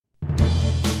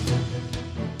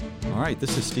All right,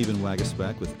 this is Stephen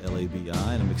Wagasback with LABI,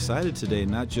 and I'm excited today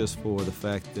not just for the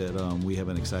fact that we have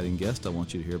an exciting guest I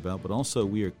want you to hear about, but also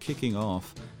we are kicking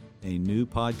off a new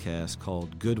podcast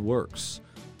called Good Works,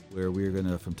 where we're going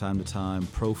to, from time to time,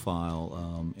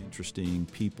 profile interesting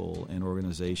people and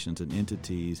organizations and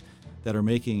entities that are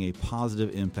making a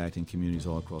positive impact in communities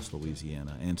all across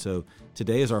Louisiana. And so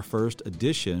today is our first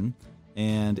edition,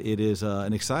 and it is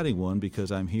an exciting one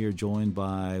because I'm here joined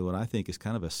by what I think is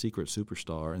kind of a secret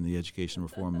superstar in the education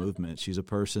reform movement. She's a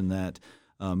person that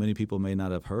many people may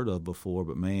not have heard of before,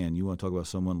 but man, you want to talk about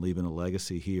someone leaving a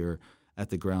legacy here at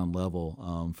the ground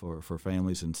level for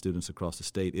families and students across the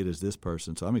state. It is this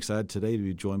person. So I'm excited today to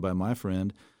be joined by my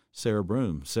friend, Sarah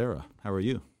Broom. Sarah, how are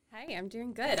you? Hey, I'm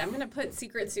doing good. I'm going to put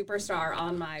Secret Superstar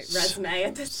on my resume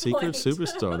at this Secret point.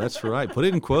 Superstar, that's right. Put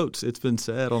it in quotes. It's been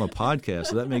said on a podcast,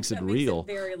 so that makes it real. Makes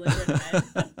it very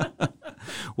legitimate.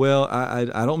 Well,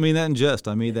 I don't mean that in jest.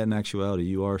 I mean that in actuality.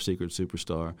 You are a Secret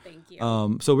Superstar. Thank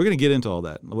you. So we're going to get into all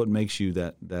that, what makes you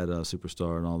that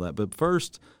superstar and all that. But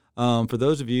first, for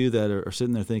those of you that are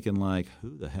sitting there thinking like,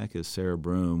 who the heck is Sarah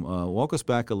Broom? Walk us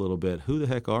back a little bit. Who the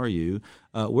heck are you?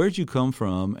 Where'd you come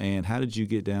from, and how did you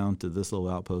get down to this little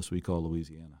outpost we call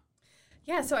Louisiana?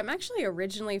 Yeah, so I'm actually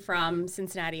originally from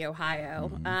Cincinnati,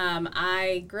 Ohio. Mm-hmm.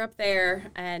 I grew up there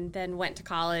and then went to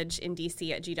college in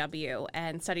D.C. at GW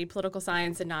and studied political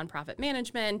science and nonprofit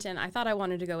management, and I thought I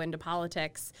wanted to go into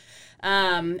politics.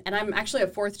 And I'm actually a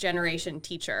fourth-generation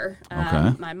teacher.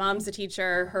 Okay. My mom's a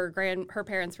teacher. Her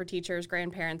parents were teachers,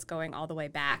 grandparents going all the way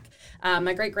back.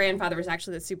 My great-grandfather was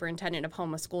actually the superintendent of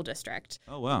Houma School District.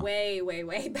 Oh, wow. Way, way,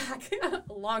 way back,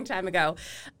 a long time ago.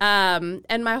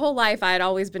 And my whole life I had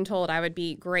always been told I would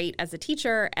be great as a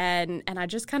teacher, and I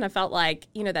just kind of felt like,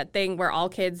 you know, that thing where all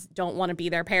kids don't want to be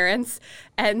their parents.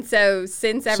 And so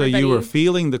since everybody... So you were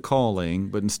feeling the calling,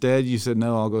 but instead you said,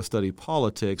 no, I'll go study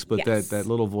politics, but Yes. that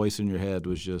little voice in your head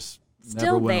was just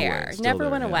Still never there. went away. Never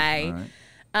went yeah. away. All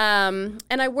right.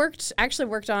 And I actually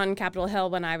worked on Capitol Hill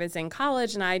when I was in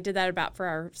college, and I did that about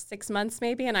for 6 months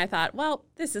maybe, and I thought, well,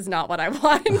 this is not what I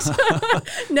want.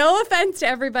 No offense to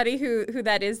everybody who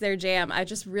that is their jam. I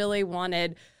just really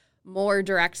wanted more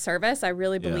direct service. I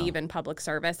really believe in public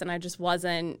service, and I just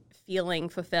wasn't feeling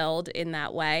fulfilled in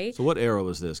that way. So what era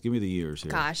was this? Give me the years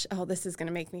here. Gosh, this is going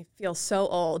to make me feel so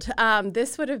old.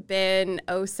 This would have been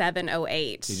 07, 08.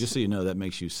 Okay, just so you know, that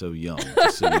makes you so young.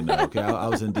 Just so you know. Okay, I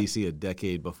was in D.C. a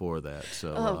decade before that.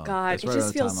 So, Oh, God. that's It right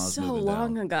just around the time I feels was so moving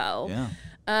long down. ago. Yeah.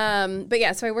 But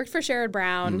yeah, so I worked for Sherrod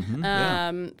Brown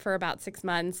yeah. for about 6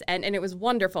 months, and it was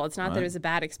wonderful. It's not that Right. it was a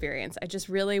bad experience. I just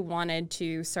really wanted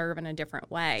to serve in a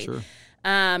different way. Sure.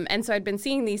 And so I'd been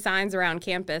seeing these signs around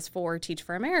campus for Teach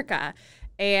for America,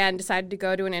 and decided to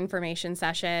go to an information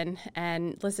session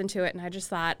and listen to it. And I just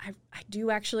thought, I do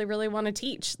actually really want to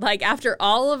teach. Like, after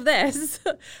all of this,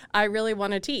 I really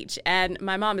want to teach. And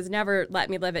my mom has never let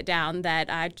me live it down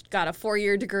that I got a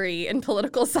 4-year degree in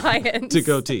political science. To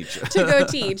go teach. To go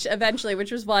teach eventually,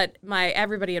 which was what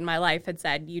everybody in my life had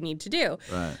said you need to do.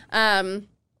 Right.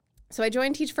 So I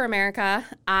joined Teach for America.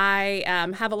 I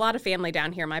have a lot of family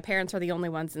down here. My parents are the only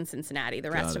ones in Cincinnati.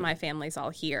 The rest of my family's all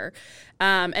here,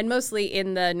 and mostly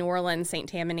in the New Orleans, St.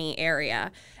 Tammany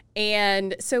area.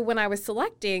 And so when I was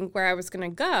selecting where I was going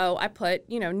to go, I put,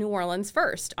 New Orleans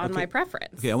first on my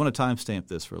preference. Okay, I want to timestamp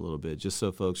this for a little bit, just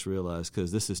so folks realize,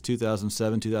 because this is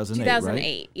 2007, 2008,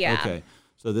 2008, right? yeah. Okay,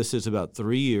 so this is about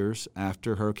 3 years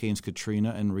after Hurricanes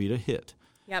Katrina and Rita hit.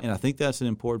 Yep. And I think that's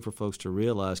important for folks to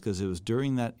realize, because it was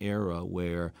during that era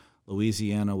where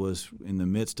Louisiana was in the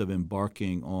midst of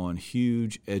embarking on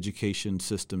huge education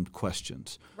system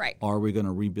questions. Right. Are we going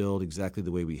to rebuild exactly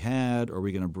the way we had? Are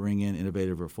we going to bring in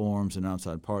innovative reforms and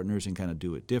outside partners and kind of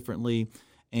do it differently?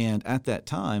 And at that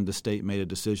time, the state made a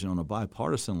decision on a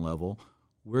bipartisan level.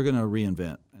 We're going to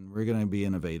reinvent, and we're going to be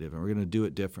innovative, and we're going to do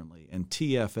it differently. And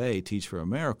TFA, Teach for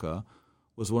America,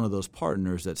 was one of those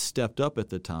partners that stepped up at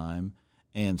the time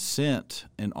and sent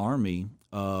an army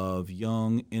of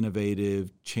young,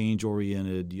 innovative,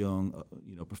 change-oriented young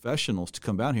professionals to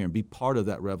come down here and be part of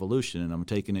that revolution. And I'm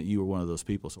taking it you were one of those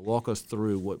people. So walk us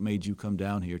through what made you come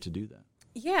down here to do that.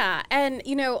 Yeah. And,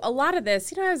 a lot of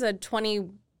this, I was a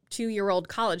 22-year-old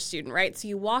college student, right? So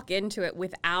you walk into it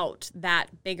without that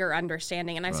bigger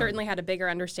understanding. And I certainly had a bigger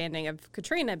understanding of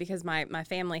Katrina because my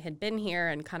family had been here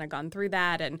and kind of gone through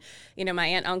that. And, my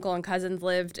aunt, uncle, and cousins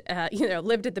lived at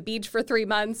the beach for 3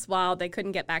 months while they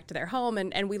couldn't get back to their home.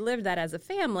 And we lived that as a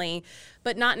family,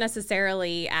 but not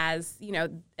necessarily as,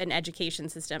 an education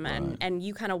system. And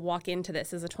you kind of walk into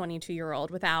this as a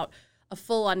 22-year-old without a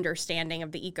full understanding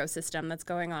of the ecosystem that's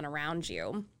going on around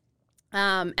you.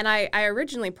 And I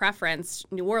originally preferenced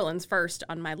New Orleans first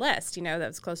on my list. That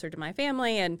was closer to my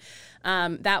family, and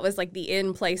that was like the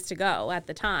in place to go at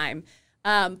the time.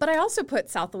 But I also put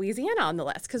South Louisiana on the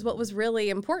list because what was really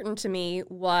important to me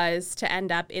was to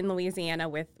end up in Louisiana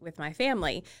with my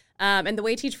family. And the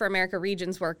way Teach for America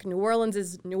regions work, New Orleans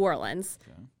is New Orleans.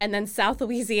 Okay. And then South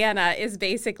Louisiana is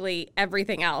basically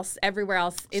everything else, everywhere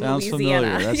else in Sounds Louisiana.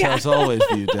 Familiar. That's how it's always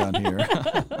viewed down here.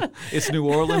 It's New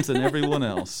Orleans and everyone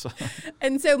else.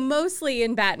 And so mostly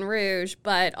in Baton Rouge,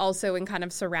 but also in kind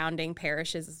of surrounding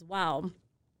parishes as well.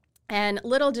 And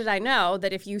little did I know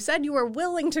that if you said you were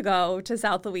willing to go to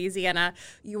South Louisiana,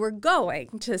 you were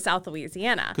going to South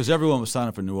Louisiana. Because everyone was signing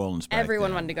up for New Orleans back Everyone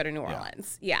then. wanted to go to New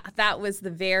Orleans. Yeah, that was the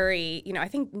very, I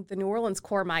think the New Orleans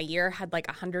Corps my year had like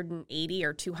 180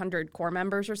 or 200 Corps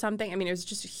members or something. I mean, it was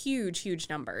just huge, huge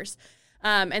numbers.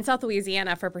 And South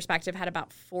Louisiana, for perspective, had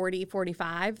about 40,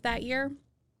 45 that year.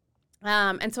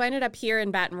 And so I ended up here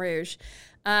in Baton Rouge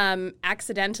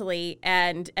accidentally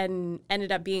and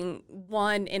ended up being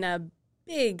one in a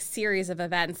big series of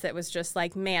events that was just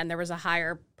like, man, there was a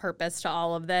higher purpose to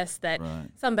all of this, that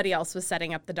somebody else was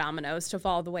setting up the dominoes to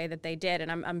fall the way that they did.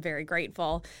 And I'm very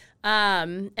grateful.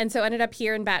 And so ended up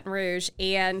here in Baton Rouge.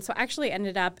 And so actually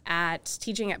ended up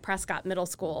teaching at Prescott Middle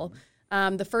School.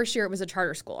 The first year it was a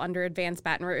charter school under Advanced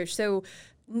Baton Rouge. So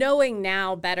knowing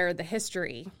now better the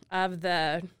history of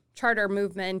the charter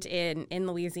movement in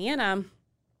Louisiana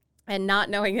and not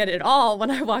knowing it at all when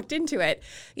I walked into it,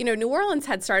 New Orleans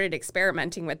had started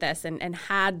experimenting with this and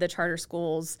had the charter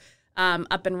schools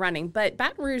up and running, but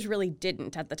Baton Rouge really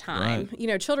didn't at the time.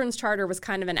 Right. Children's charter was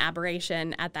kind of an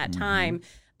aberration at that time.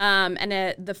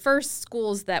 And the first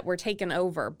schools that were taken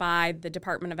over by the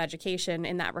Department of Education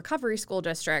in that recovery school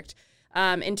district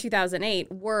in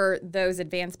 2008 were those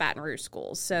Advanced Baton Rouge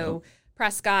schools. So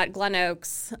Prescott, Glen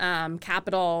Oaks,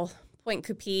 Capitol, Point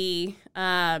Coupee,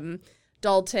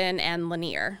 Dalton, and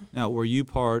Lanier. Now, were you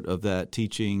part of that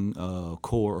teaching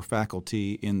core or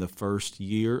faculty in the first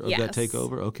year of that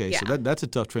takeover? Okay, so that's a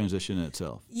tough transition in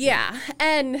itself. Yeah,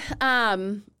 and,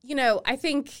 I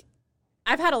think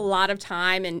I've had a lot of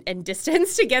time and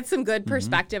distance to get some good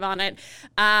perspective on it,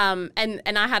 and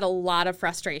I had a lot of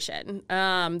frustration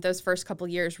those first couple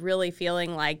years, really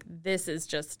feeling like this is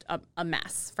just a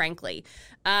mess, frankly.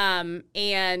 And,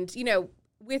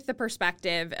 with the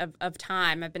perspective of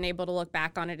time, I've been able to look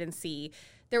back on it and see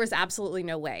there was absolutely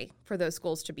no way for those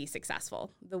schools to be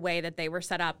successful, the way that they were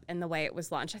set up and the way it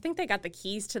was launched. I think they got the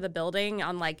keys to the building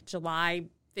on like July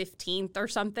 15th or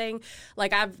something.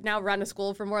 Like, I've now run a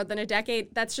school for more than a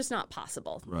decade. That's just not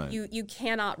possible. Right. You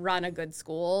cannot run a good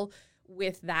school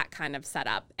with that kind of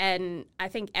setup. And I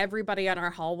think everybody on our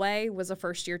hallway was a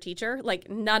first-year teacher. Like,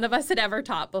 none of us had ever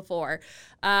taught before.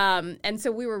 And so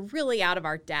we were really out of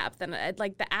our depth. And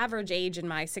like the average age in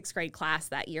my sixth grade class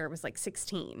that year was like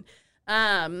 16.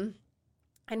 And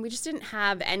we just didn't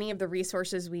have any of the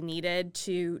resources we needed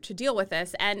to deal with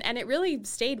this. And it really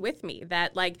stayed with me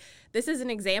that, like, this is an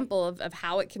example of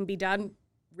how it can be done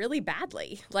really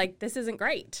badly. Like, this isn't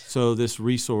great. So this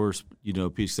resource,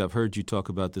 because I've heard you talk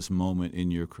about this moment in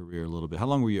your career a little bit. How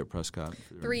long were you at Prescott?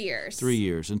 3 years. 3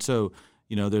 years. And so,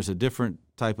 there's a different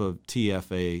type of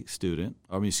TFA student,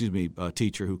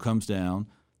 teacher who comes down.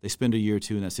 They spend a year or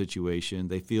two in that situation.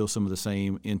 They feel some of the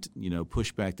same,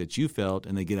 pushback that you felt,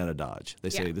 and they get out of Dodge. They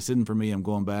say, this isn't for me. I'm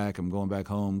going back home.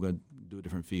 I'm going to do a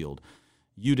different field.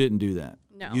 You didn't do that.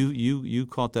 No. You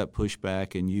caught that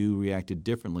pushback, and you reacted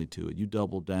differently to it. You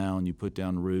doubled down. You put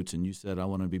down roots, and you said, I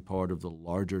want to be part of the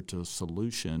larger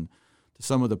solution to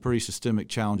some of the pretty systemic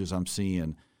challenges I'm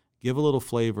seeing. Give a little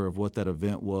flavor of what that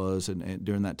event was and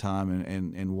during that time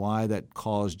and why that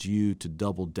caused you to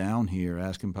double down here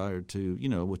as compared to,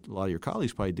 what a lot of your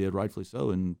colleagues probably did, rightfully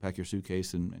so, and pack your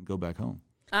suitcase and go back home.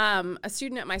 A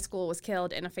student at my school was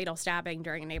killed in a fatal stabbing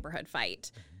during a neighborhood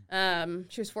fight.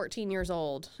 She was 14 years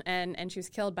old, and she was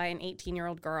killed by an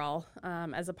 18-year-old girl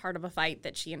as a part of a fight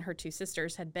that she and her two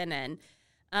sisters had been in.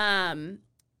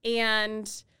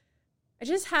 And I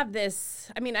just have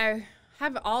this, I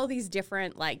have all these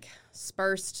different, like,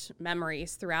 sparsed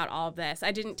memories throughout all of this.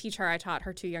 I didn't teach her. I taught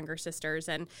her two younger sisters,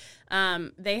 and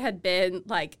they had been,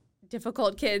 like,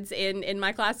 difficult kids in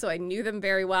my class, so I knew them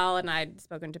very well, and I'd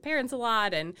spoken to parents a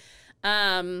lot. And,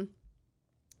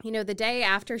 the day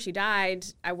after she died,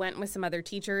 I went with some other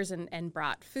teachers and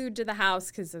brought food to the house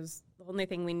because it was the only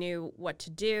thing we knew what to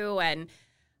do. And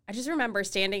I just remember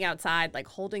standing outside, like,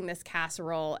 holding this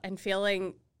casserole and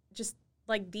feeling just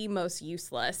like the most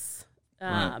useless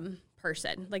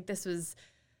person. Like, this was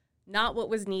not what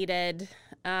was needed.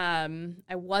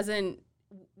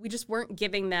 We just weren't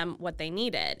giving them what they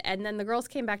needed. And then the girls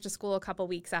came back to school a couple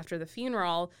weeks after the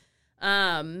funeral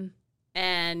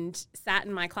and sat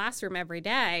in my classroom every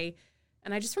day.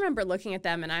 And I just remember looking at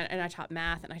them, and I taught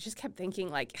math, and I just kept thinking,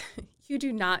 like, you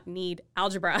do not need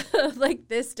algebra. Like,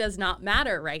 this does not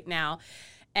matter right now.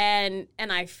 And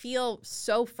I feel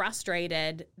so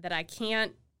frustrated that I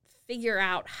can't figure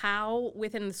out how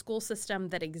within the school system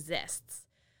that exists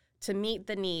to meet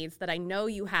the needs that I know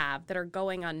you have that are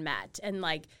going unmet. And,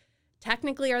 like,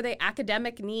 technically, are they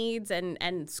academic needs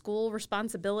and school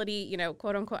responsibility, you know,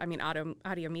 quote unquote, I mean,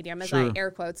 audio medium as Sure. I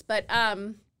air quotes, but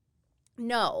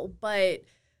no, but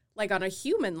like on a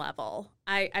human level,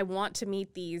 I want to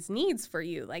meet these needs for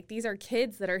you. Like, these are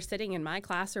kids that are sitting in my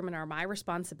classroom and are my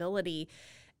responsibility.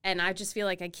 And I just feel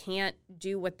like I can't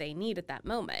do what they need at that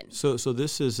moment. So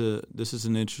this is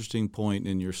an interesting point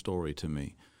in your story to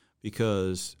me,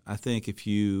 because I think if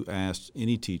you asked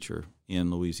any teacher in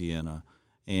Louisiana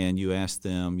and you ask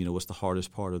them, you know, what's the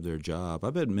hardest part of their job, I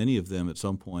bet many of them at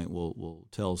some point will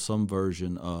tell some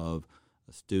version of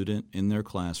a student in their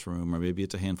classroom, or maybe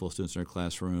it's a handful of students in their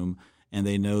classroom, and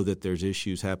they know that there's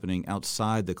issues happening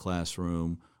outside the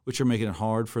classroom which are making it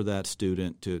hard for that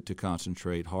student to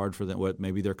concentrate, hard for them.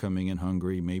 Maybe they're coming in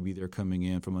hungry, maybe they're coming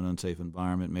in from an unsafe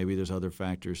environment, maybe there's other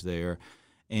factors there.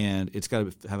 And it's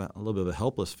got to have a little bit of a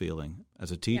helpless feeling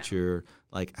as a teacher,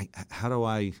 like how do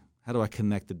I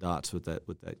connect the dots with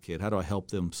that kid? How do I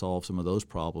help them solve some of those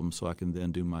problems so I can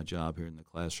then do my job here in the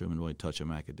classroom and really touch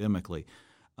them academically?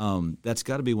 That's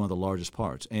got to be one of the largest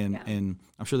parts. And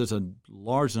I'm sure there's a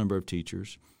large number of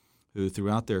teachers who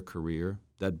throughout their career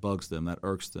that bugs them, that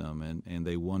irks them, and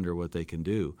they wonder what they can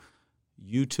do.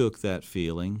 You took that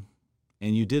feeling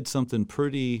and you did something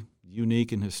pretty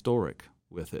unique and historic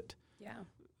with it. Yeah.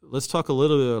 Let's talk a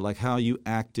little bit like how you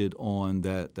acted on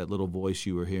that little voice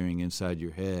you were hearing inside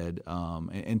your head,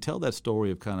 and tell that story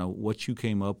of kind of what you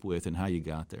came up with and how you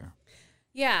got there.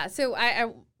 Yeah, so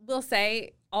I will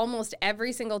say almost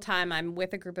every single time I'm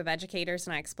with a group of educators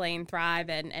and I explain Thrive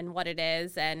and what it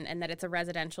is and that it's a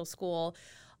residential school,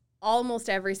 almost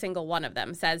every single one of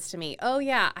them says to me, oh,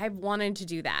 yeah, I've wanted to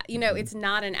do that. You know, it's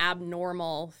not an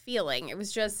abnormal feeling. It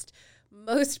was just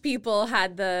most people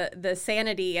had the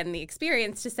sanity and the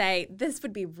experience to say this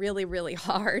would be really, really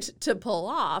hard to pull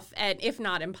off, and if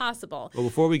not impossible. Well,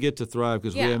 before we get to Thrive,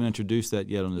 because we haven't introduced that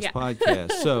yet on this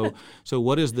podcast, so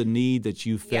what is the need that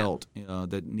you felt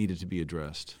that needed to be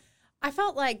addressed? I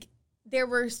felt like there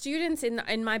were students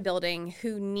in my building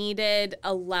who needed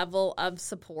a level of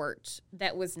support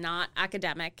that was not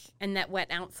academic and that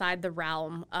went outside the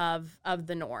realm of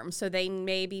the norm. So they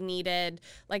maybe needed,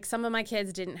 like some of my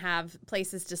kids didn't have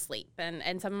places to sleep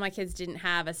and some of my kids didn't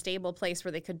have a stable place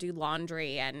where they could do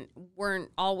laundry and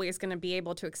weren't always going to be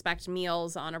able to expect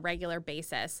meals on a regular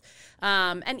basis.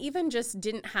 And even just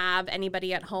didn't have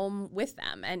anybody at home with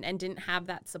them and didn't have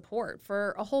that support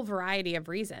for a whole variety of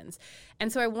reasons.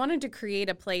 And so I wanted to create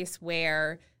a place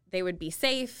where they would be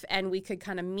safe and we could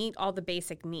kind of meet all the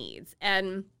basic needs.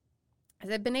 And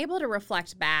as I've been able to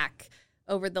reflect back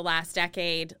over the last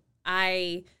decade,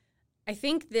 I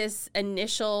think this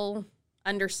initial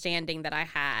understanding that I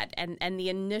had and the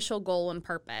initial goal and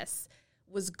purpose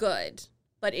was good,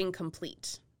 but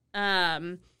incomplete.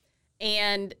 And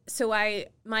so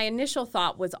my initial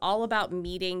thought was all about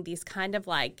meeting these kind of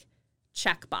like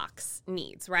checkbox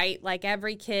needs, right? Like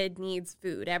every kid needs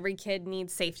food, every kid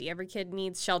needs safety, every kid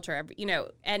needs shelter,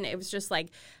 and it was just like,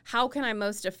 how can I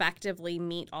most effectively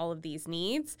meet all of these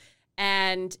needs?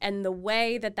 And the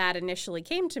way that initially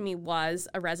came to me was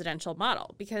a residential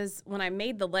model, because when I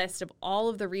made the list of all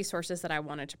of the resources that I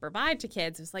wanted to provide to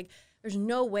kids, it was like, there's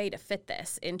no way to fit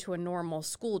this into a normal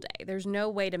school day. There's no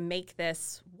way to make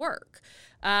this work.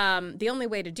 The only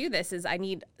way to do this is I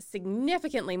need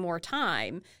significantly more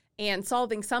time. And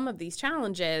solving some of these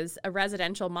challenges, a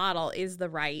residential model is the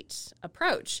right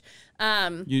approach.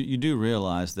 You do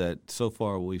realize that so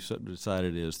far what we've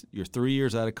decided is you're 3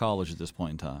 years out of college at this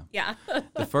point in time. Yeah.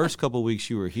 The first couple of weeks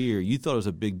you were here, you thought it was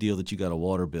a big deal that you got a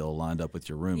water bill lined up with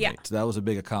your roommates. Yeah. That was a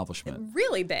big accomplishment.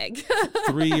 Really big.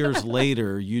 3 years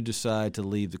later, you decide to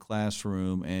leave the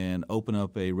classroom and open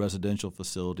up a residential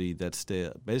facility that's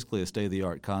basically a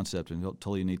state-of-the-art concept and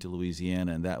totally unique to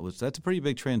Louisiana, and that's a pretty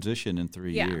big transition in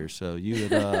 3 years. So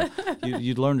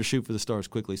you'd learn to shoot for the stars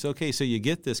quickly. So you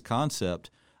get this concept.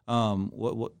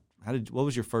 What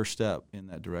was your first step in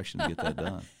that direction to get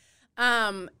that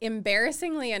done?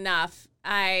 Embarrassingly enough,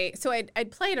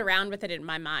 I'd played around with it in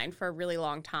my mind for a really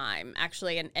long time,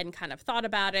 actually, and kind of thought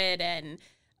about it, and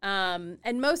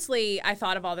mostly I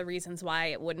thought of all the reasons why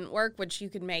it wouldn't work, which you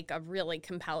could make a really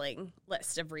compelling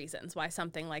list of reasons why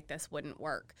something like this wouldn't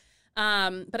work.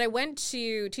 But I went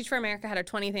to Teach for America had a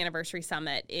 20th anniversary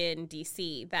summit in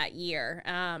DC that year,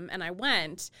 and I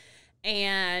went.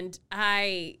 And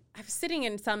I was sitting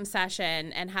in some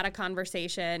session and had a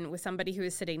conversation with somebody who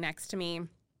was sitting next to me.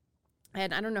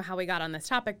 And I don't know how we got on this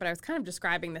topic, but I was kind of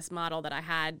describing this model that I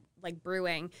had like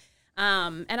brewing.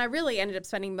 And I really ended up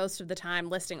spending most of the time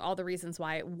listing all the reasons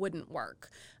why it wouldn't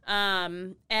work.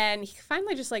 And he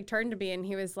finally just like turned to me and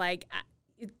he was like,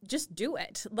 just do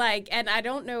it. Like, and I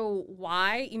don't know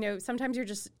why, you know, sometimes you're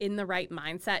just in the right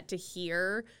mindset to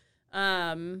hear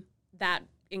that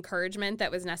encouragement that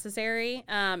was necessary.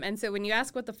 And so when you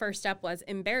ask what the first step was,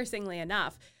 embarrassingly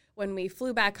enough, when we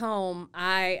flew back home,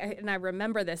 I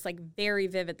remember this like very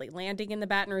vividly, landing in the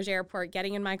Baton Rouge airport,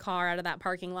 getting in my car out of that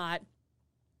parking lot,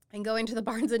 and going to the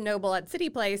Barnes & Noble at City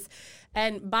Place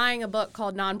and buying a book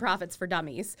called Nonprofits for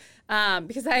Dummies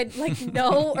because I had like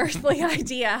no earthly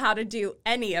idea how to do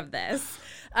any of this.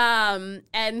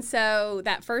 And so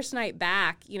that first night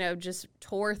back, you know, just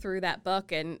tore through that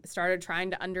book and started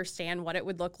trying to understand what it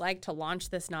would look like to launch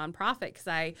this nonprofit because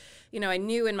I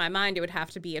knew in my mind it would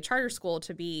have to be a charter school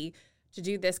to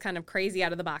do this kind of crazy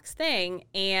out of the box thing.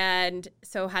 And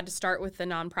so had to start with the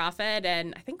nonprofit.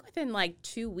 And I think within like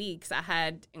 2 weeks I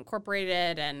had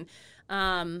incorporated and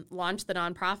launched the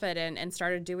nonprofit and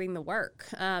started doing the work.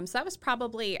 So that was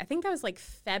probably, I think that was like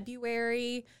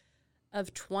February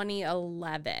of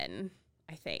 2011,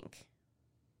 I think,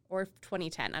 or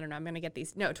 2010. I don't know. I'm going to get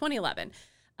these. No, 2011.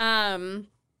 And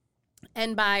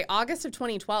by August of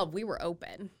 2012, we were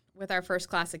open with our first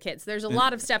class of kids. There's a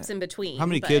lot of steps in between. How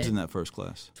many kids in that first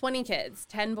class? 20 kids,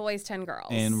 10 boys, 10 girls.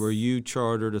 And were you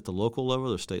chartered at the local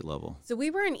level or state level? So we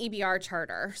were an EBR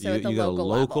charter, so at the you got local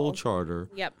a local level. charter.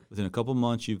 Yep. Within a couple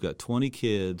months, you've got 20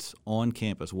 kids on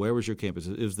campus. Where was your campus?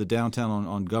 It was the downtown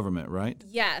on Government, right?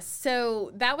 Yes. So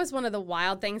that was one of the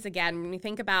wild things, again, when you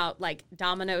think about like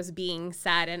dominoes being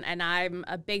set, and I'm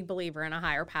a big believer in a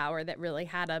higher power that really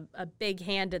had a big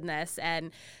hand in this.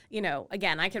 And, you know,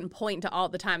 again, I can point to all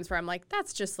the times where I'm like,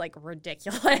 that's just like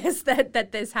ridiculous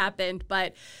that this happened.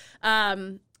 But I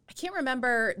can't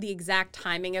remember the exact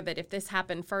timing of it, if this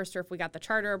happened first or if we got the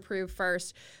charter approved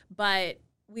first. But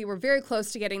we were very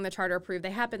close to getting the charter approved.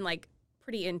 They happened like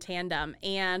pretty in tandem.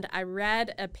 And I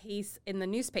read a piece in the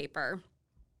newspaper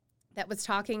that was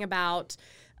talking about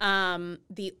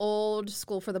the old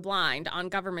School for the Blind on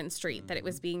Government Street, that it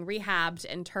was being rehabbed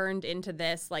and turned into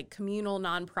this like communal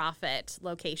nonprofit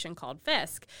location called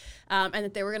Fisk, and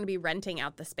that they were going to be renting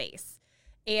out the space.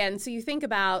 And so you think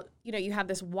about, you know, you have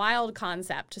this wild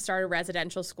concept to start a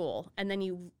residential school, and then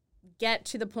you get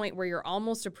to the point where you're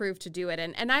almost approved to do it.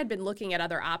 And I'd been looking at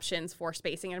other options for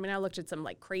spacing. I mean, I looked at some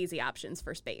like crazy options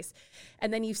for space.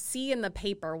 And then you see in the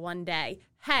paper one day,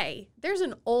 hey, there's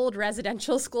an old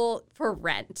residential school for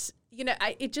rent. You know,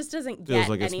 it just doesn't get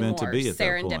like any more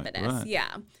serendipitous. Right.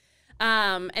 Yeah.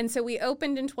 And so we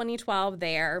opened in 2012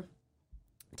 there,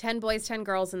 10 boys, 10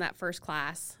 girls in that first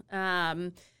class.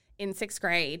 In sixth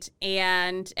grade,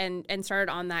 and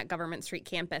started on that Government Street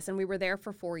campus, and we were there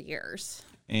for 4 years.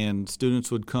 And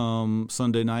students would come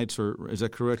Sunday nights, or is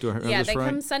that correct? Yeah, they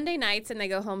come Sunday nights and they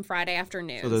go home Friday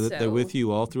afternoon. So they're with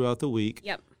you all throughout the week.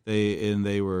 Yep.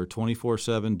 They were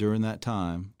 24/7 during that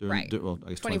time. Right. Well, I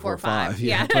guess 24/5.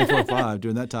 Yeah, 24/5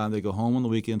 during that time. They go home on the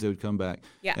weekends. They would come back.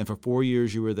 Yeah. And for 4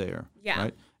 years you were there. Yeah.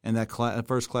 Right. And that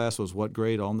first class was what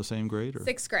grade? All in the same grade? Or?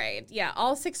 Sixth grade. Yeah,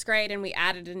 all sixth grade, and we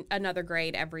added another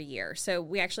grade every year. So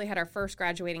we actually had our first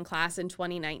graduating class in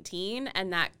 2019,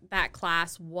 and that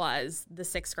class was the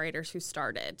sixth graders who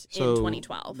started in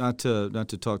 2012. Not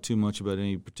to talk too much about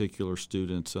any particular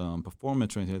student's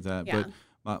performance or anything like that, Yeah. but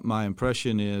my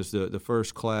impression is the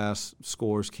first class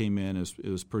scores came in, it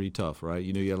was pretty tough, right?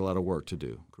 You know, you had a lot of work to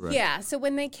do, correct? Yeah, so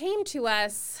when they came to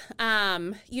us,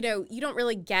 you know, you don't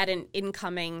really get an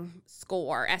incoming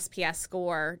score, SPS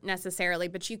score necessarily,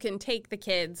 but you can take the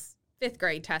kids' fifth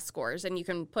grade test scores and you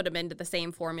can put them into the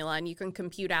same formula and you can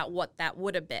compute out what that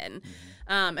would have been.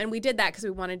 And we did that because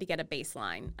we wanted to get a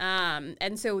baseline.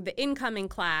 And so the incoming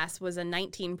class was a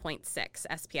 19.6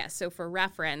 SPS. So for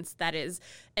reference, that is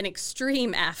an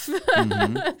extreme F.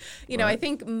 You know, I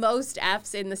think most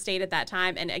Fs in the state at that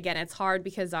time, and again, it's hard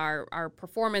because our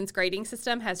performance grading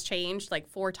system has changed like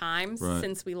 4 times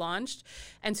since we launched.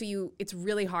 And so it's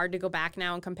really hard to go back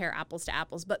now and compare apples to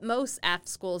apples. But most F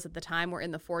schools at the time were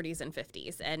in the 40s and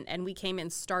 50s, and we came in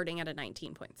starting at a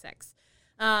 19.6.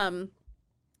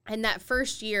 And that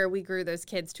first year, we grew those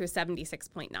kids to a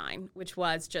 76.9, which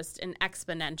was just an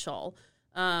exponential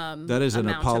that is an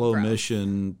Apollo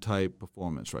mission type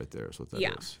performance right there is what that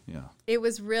is. Yeah. It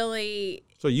was really...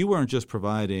 So you weren't just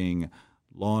providing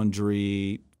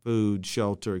laundry, food,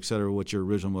 shelter, et cetera, what your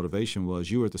original motivation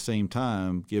was. You were at the same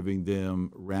time giving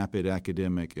them rapid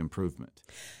academic improvement.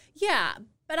 Yeah,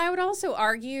 but I would also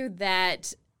argue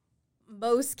that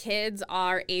most kids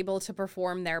are able to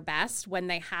perform their best when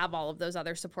they have all of those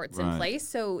other supports in place.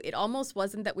 So it almost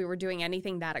wasn't that we were doing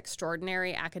anything that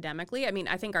extraordinary academically. I mean,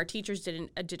 I think our teachers did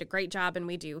a great job, and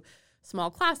we do small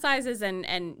class sizes, and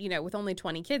with only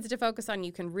 20 kids to focus on,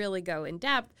 you can really go in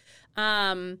depth.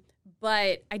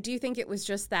 But I do think it was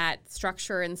just that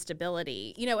structure and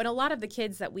stability. And a lot of the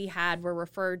kids that we had were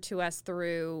referred to us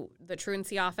through the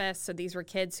truancy office. So these were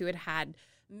kids who had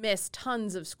missed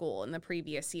tons of school in the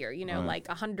previous year, like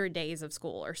 100 days of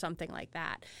school or something like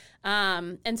that.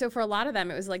 And so for a lot of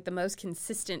them, it was like the most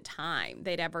consistent time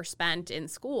they'd ever spent in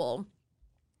school.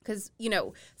 Because,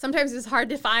 sometimes it's hard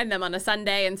to find them on a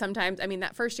Sunday. And sometimes,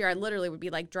 that first year I literally would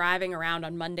be like driving around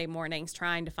on Monday mornings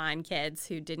trying to find kids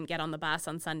who didn't get on the bus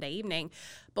on Sunday evening.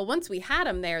 But once we had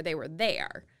them there, they were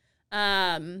there.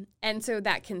 And so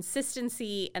that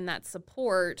consistency and that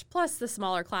support, plus the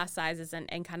smaller class sizes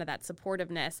and kind of that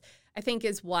supportiveness, I think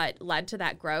is what led to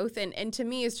that growth. And to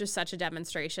me is just such a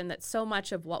demonstration that so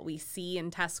much of what we see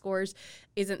in test scores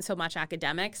isn't so much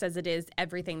academics as it is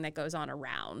everything that goes on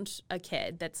around a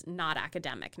kid that's not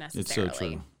academic necessarily. It's so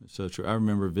true. It's so true. I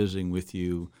remember visiting with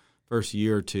you first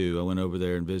year or two. I went over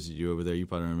there and visited you over there. You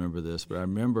probably remember this, but I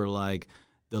remember like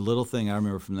the little thing I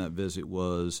remember from that visit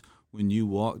was when you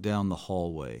walked down the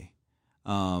hallway,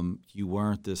 you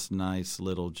weren't this nice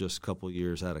little just couple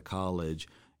years out of college.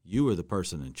 You were the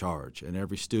person in charge, and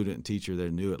every student and teacher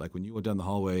there knew it. Like when you went down the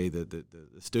hallway, the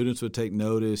students would take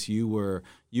notice. You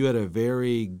had a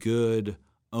very good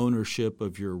ownership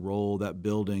of your role, that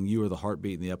building. You were the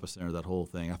heartbeat and the epicenter of that whole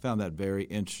thing. I found that very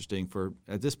interesting.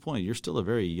 At this point, you're still a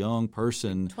very young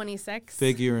person, 26,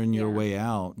 figuring your way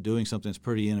out, doing something that's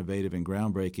pretty innovative and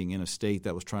groundbreaking in a state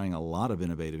that was trying a lot of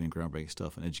innovative and groundbreaking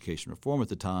stuff in education reform at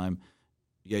the time.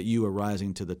 Yet you are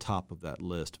rising to the top of that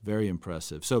list. Very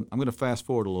impressive. So I'm going to fast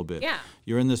forward a little bit. Yeah.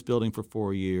 You're in this building for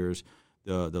 4 years.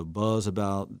 The buzz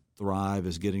about Thrive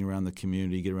is getting around the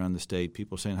community, getting around the state.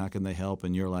 People saying, how can they help?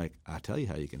 And you're like, I tell you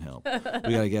how you can help. We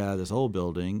got to get out of this old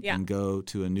building and go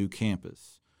to a new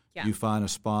campus. Yeah. You find a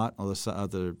spot on the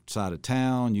other side of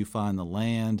town. You find the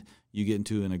land. You get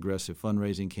into an aggressive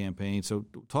fundraising campaign. So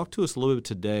talk to us a little bit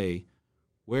today.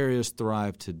 Where is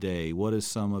Thrive today? What is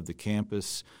some of the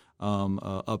campus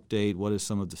update? What is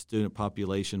some of the student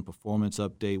population performance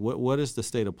update? What is the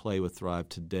state of play with Thrive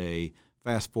today,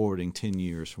 fast forwarding 10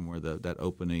 years from where that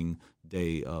opening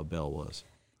day bell was?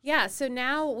 Yeah, so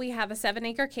now we have a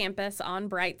 7-acre campus on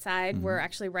Brightside. Mm-hmm. We're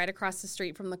actually right across the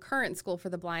street from the current School for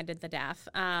the Blind and the Deaf,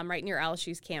 right near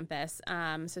LSU's campus.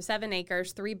 So 7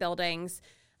 acres, 3 buildings.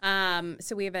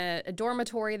 So we have a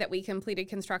dormitory that we completed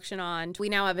construction on. We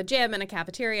now have a gym and a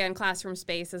cafeteria and classroom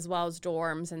space, as well as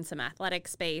dorms and some athletic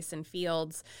space and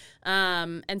fields.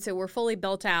 And so we're fully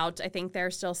built out. I think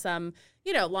there's still some,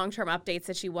 long-term updates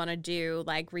that you want to do,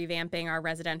 like revamping our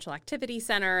residential activity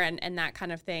center and that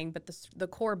kind of thing. But the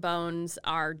core bones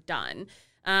are done.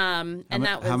 How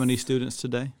many students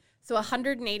today? So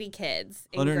 180 kids.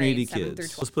 180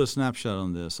 kids. Let's put a snapshot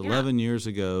on this. 11 years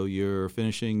ago, you're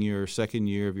finishing your second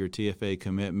year of your TFA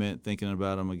commitment, thinking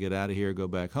about, I'm going to get out of here, go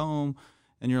back home.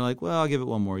 And you're like, well, I'll give it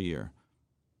one more year.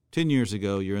 10 years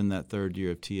ago, you're in that third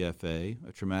year of TFA.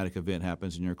 A traumatic event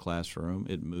happens in your classroom.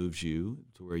 It moves you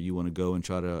to where you want to go and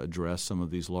try to address some of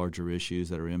these larger issues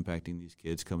that are impacting these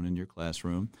kids coming into your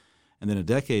classroom. And then a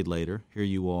decade later, here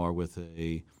you are with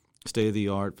a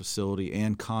state-of-the-art facility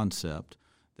and concept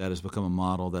that has become a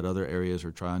model that other areas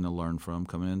are trying to learn from,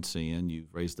 coming in and seeing.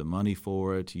 You've raised the money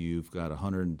for it. You've got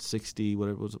 160,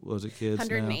 what was it, kids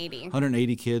 180. now?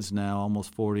 180 kids now,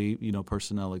 almost 40,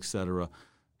 personnel, et cetera.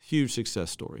 Huge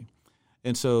success story.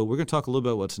 And so we're going to talk a little bit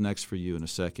about what's next for you in a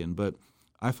second. But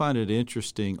I find it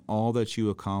interesting, all that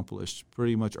you accomplished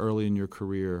pretty much early in your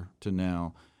career to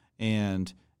now.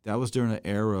 And that was during an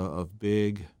era of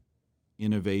big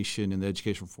innovation in the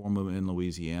education reform movement in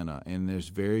Louisiana. And there's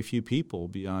very few people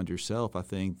beyond yourself, I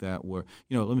think, that were,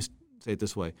 let me say it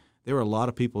this way. There were a lot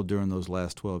of people during those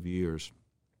last 12 years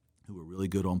who were really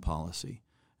good on policy.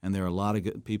 And there are a lot of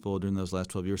good people during those last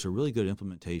 12 years who are really good at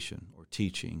implementation or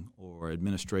teaching or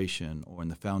administration or in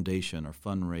the foundation or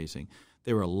fundraising.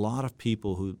 There were a lot of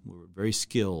people who were very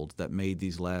skilled that made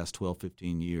these last 12,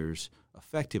 15 years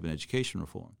effective in education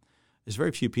reform. There's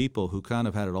very few people who kind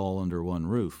of had it all under one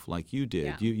roof like you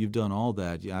did. Yeah. You've done all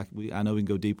that. I know we can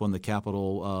go deep on the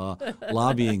Capitol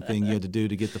lobbying thing you had to do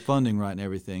to get the funding right and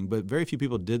everything, but very few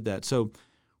people did that. So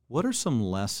what are some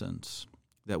lessons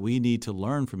that we need to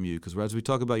learn from you? Because as we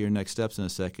talk about your next steps in a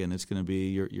second, it's going to be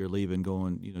you're leaving,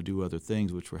 going, do other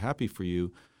things, which we're happy for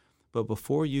you. But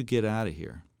before you get out of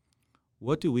here,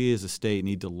 what do we as a state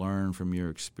need to learn from your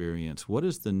experience? What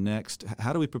is the next?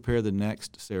 How do we prepare the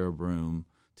next Sarah Broom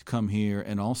to come here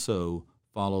and also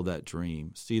follow that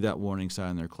dream, see that warning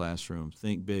sign in their classroom,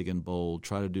 think big and bold,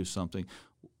 try to do something.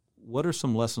 What are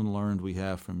some lessons learned we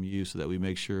have from you so that we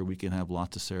make sure we can have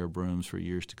lots of Sarah Brooms for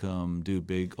years to come, do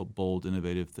big, bold,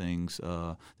 innovative things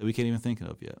that we can't even think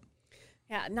of yet?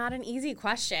 Yeah, not an easy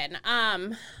question.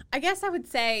 I guess I would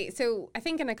say, so I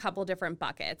think in a couple different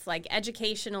buckets, like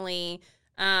educationally,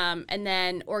 and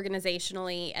then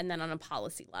organizationally, and then on a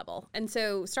policy level. And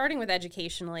so starting with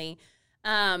educationally,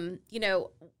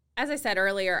 as I said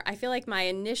earlier, I feel like my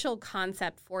initial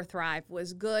concept for Thrive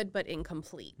was good but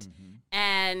incomplete. Mm-hmm.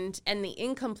 And the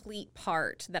incomplete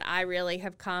part that I really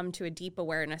have come to a deep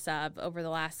awareness of over the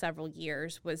last several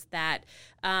years was that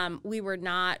we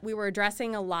were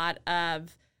addressing a lot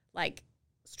of like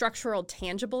structural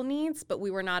tangible needs, but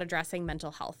we were not addressing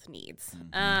mental health needs.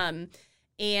 Mm-hmm.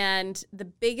 And the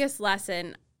biggest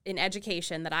lesson in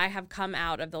education that I have come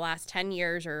out of the last 10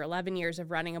 years or 11 years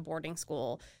of running a boarding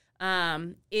school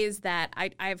is that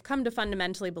I've come to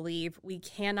fundamentally believe we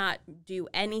cannot do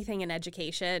anything in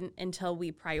education until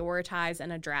we prioritize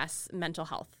and address mental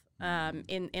health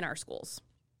in our schools.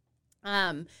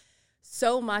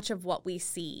 So much of what we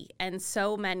see and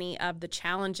so many of the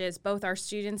challenges both our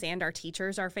students and our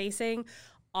teachers are facing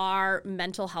are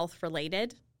mental health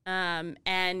related. And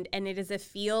it is a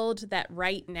field that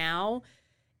right now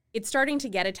it's starting to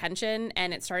get attention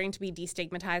and it's starting to be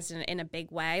destigmatized in a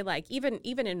big way. Like even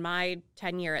in my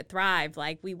tenure at Thrive,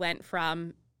 like we went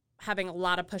from having a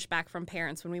lot of pushback from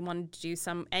parents when we wanted to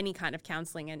do any kind of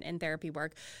counseling and therapy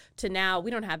work to now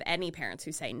we don't have any parents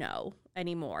who say no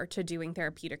anymore to doing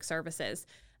therapeutic services.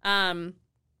 And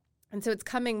so it's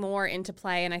coming more into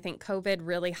play. And I think COVID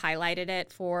really highlighted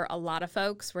it for a lot of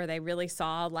folks where they really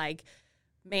saw like,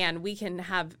 man, we can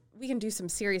do some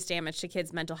serious damage to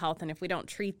kids' mental health. And if we don't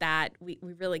treat that, we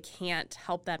really can't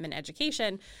help them in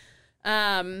education.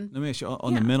 Let me ask you,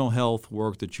 on the mental health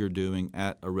work that you're doing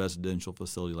at a residential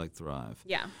facility like Thrive,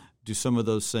 do some of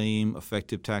those same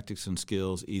effective tactics and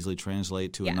skills easily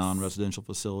translate to a non-residential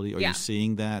facility? Are you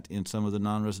seeing that in some of the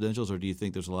non-residentials, or do you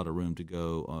think there's a lot of room to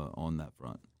go on that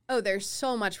front? Oh, there's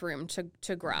so much room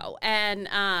to grow. And,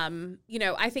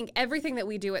 I think everything that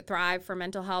we do at Thrive for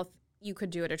mental health, you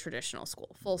could do at a traditional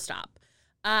school, full stop.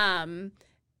 And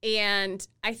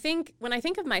I think when I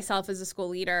think of myself as a school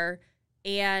leader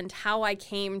and how I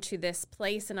came to this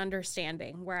place and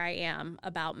understanding where I am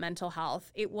about mental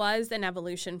health, it was an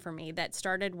evolution for me that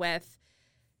started with,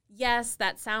 yes,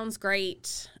 that sounds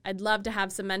great. I'd love to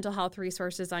have some mental health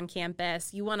resources on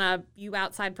campus. You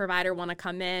outside provider want to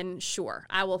come in? Sure,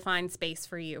 I will find space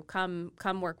for you. Come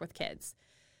work with kids.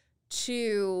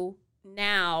 To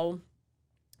now,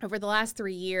 over the last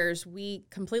 3 years, we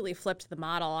completely flipped the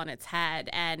model on its head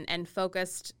and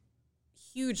focused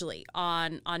hugely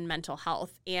on mental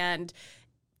health and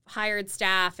hired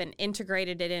staff and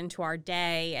integrated it into our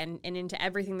day and into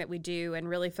everything that we do and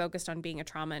really focused on being a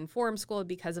trauma-informed school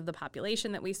because of the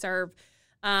population that we serve.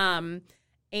 And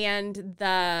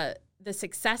the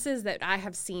successes that I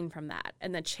have seen from that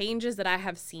and the changes that I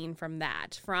have seen from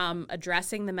that, from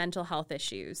addressing the mental health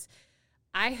issues,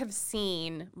 I have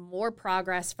seen more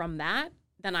progress from that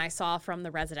than I saw from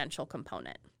the residential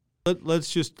component.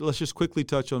 Let's just quickly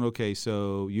touch on, okay,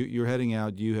 so you're heading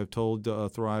out. You have told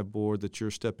Thrive Board that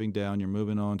you're stepping down. You're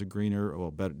moving on to greener,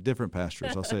 different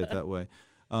pastures, I'll say it that way.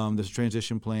 This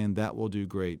transition plan, that will do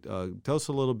great. Tell us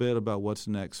a little bit about what's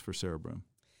next for Sarah Broom.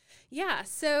 Yeah,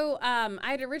 so I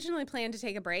had originally planned to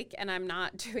take a break, and I'm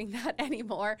not doing that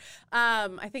anymore.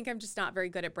 I think I'm just not very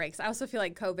good at breaks. I also feel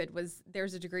like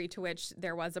there's a degree to which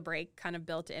there was a break kind of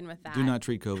built in with that. Do not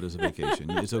treat COVID as a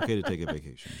vacation. It's okay to take a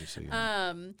vacation, just so you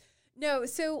know. No,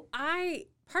 so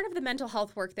part of the mental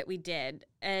health work that we did,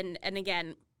 and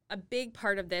again, a big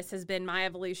part of this has been my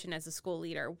evolution as a school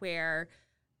leader, where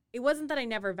it wasn't that I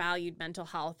never valued mental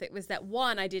health. It was that,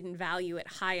 one, I didn't value it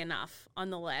high enough on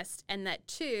the list, and that,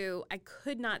 two, I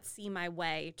could not see my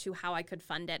way to how I could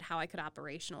fund it, how I could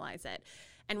operationalize it.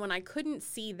 And when I couldn't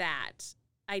see that,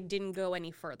 I didn't go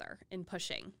any further in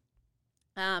pushing.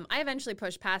 I eventually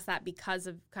pushed past that because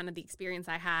of kind of the experience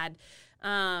I had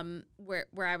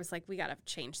where I was like, we got to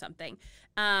change something.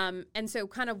 And so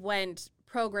kind of went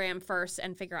program first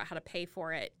and figure out how to pay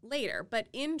for it later. But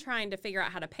in trying to figure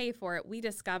out how to pay for it, we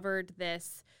discovered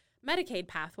this Medicaid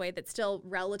pathway that's still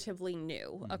relatively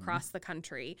new across the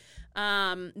country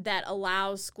that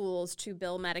allows schools to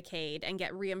bill Medicaid and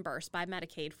get reimbursed by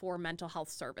Medicaid for mental health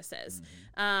services,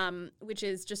 which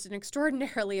is just an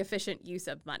extraordinarily efficient use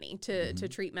of money to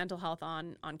treat mental health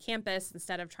on campus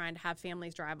instead of trying to have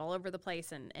families drive all over the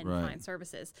place and find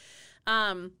services.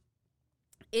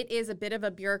 it is a bit of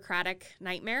a bureaucratic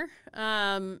nightmare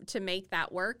to make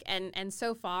that work. And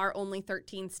so far, only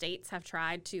 13 states have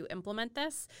tried to implement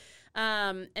this.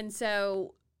 And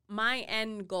so my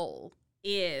end goal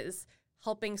is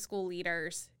helping school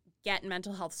leaders get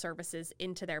mental health services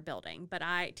into their building. But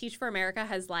Teach for America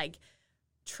has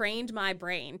trained my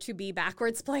brain to be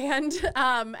backwards planned,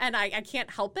 and I can't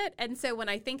help it. And so when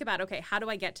I think about, okay, how do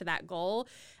I get to that goal,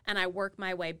 and I work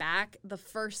my way back, the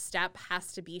first step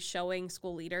has to be showing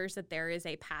school leaders that there is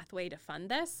a pathway to fund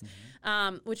this,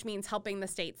 which means helping the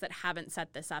states that haven't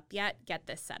set this up yet get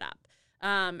this set up.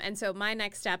 And so my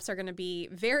next steps are going to be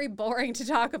very boring to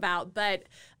talk about, but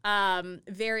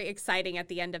very exciting at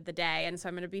the end of the day. And so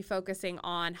I'm going to be focusing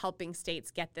on helping states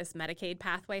get this Medicaid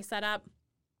pathway set up.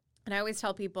 And I always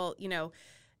tell people,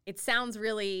 it sounds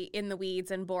really in the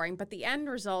weeds and boring, but the end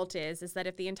result is that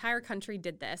if the entire country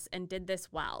did this and did this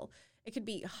well, it could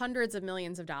be hundreds of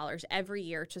millions of dollars every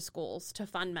year to schools to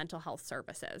fund mental health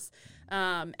services.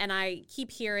 And I keep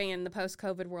hearing in the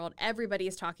post-COVID world, everybody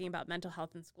is talking about mental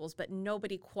health in schools, but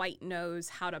nobody quite knows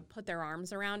how to put their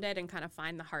arms around it and kind of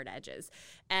find the hard edges.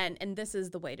 And this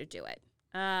is the way to do it.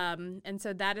 And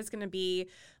so that is going to be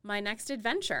my next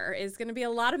adventure, is going to be a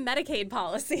lot of Medicaid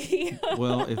policy.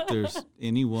 Well, if there's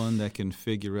anyone that can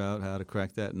figure out how to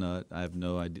crack that nut, I have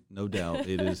no doubt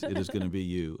it is going to be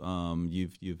you.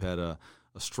 You've had a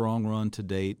strong run to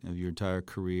date of your entire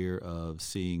career of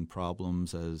seeing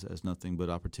problems as nothing but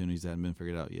opportunities that haven't been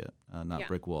figured out yet, not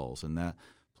brick walls. And that,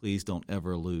 please don't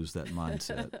ever lose that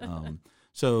mindset.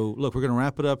 So, look, we're going to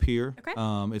wrap it up here.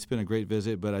 Okay. It's been a great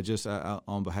visit, but I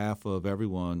on behalf of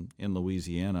everyone in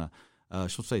Louisiana,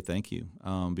 she'll say thank you,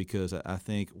 because I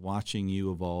think watching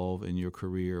you evolve in your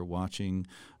career, watching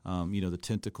the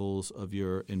tentacles of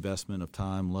your investment of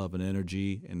time, love, and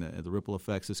energy, and the ripple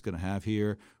effects it's going to have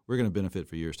here, we're going to benefit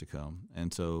for years to come.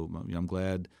 And so I'm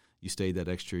glad you stayed that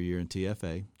extra year in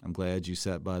TFA. I'm glad you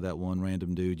sat by that one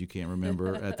random dude you can't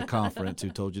remember at the conference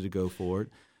who told you to go for it.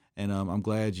 And I'm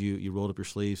glad you rolled up your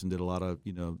sleeves and did a lot of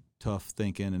tough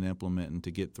thinking and implementing to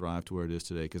get Thrive to where it is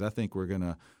today. Because I think we're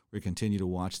continue to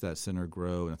watch that center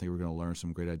grow, and I think we're going to learn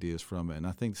some great ideas from it. And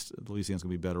I think Louisiana's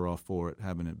going to be better off for it,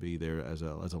 having it be there as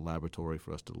a laboratory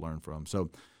for us to learn from.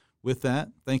 So, with that,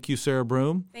 thank you, Sarah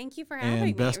Broom. Thank you for having me.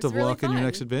 And best of luck really in your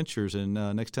next adventures. And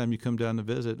next time you come down to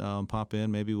visit, pop in.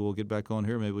 Maybe we'll get back on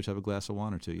here. Maybe we'll have a glass of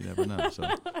wine or two. You never know. So.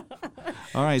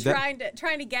 All right,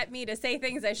 trying to get me to say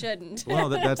things I shouldn't. Well,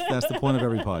 that's the point of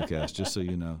every podcast, just so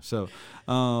you know. So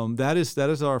that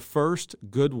is our first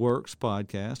Good Works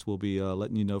podcast. We'll be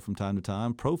letting you know from time to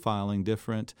time, profiling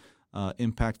different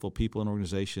impactful people and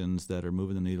organizations that are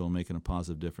moving the needle and making a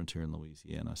positive difference here in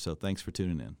Louisiana. So thanks for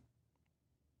tuning in.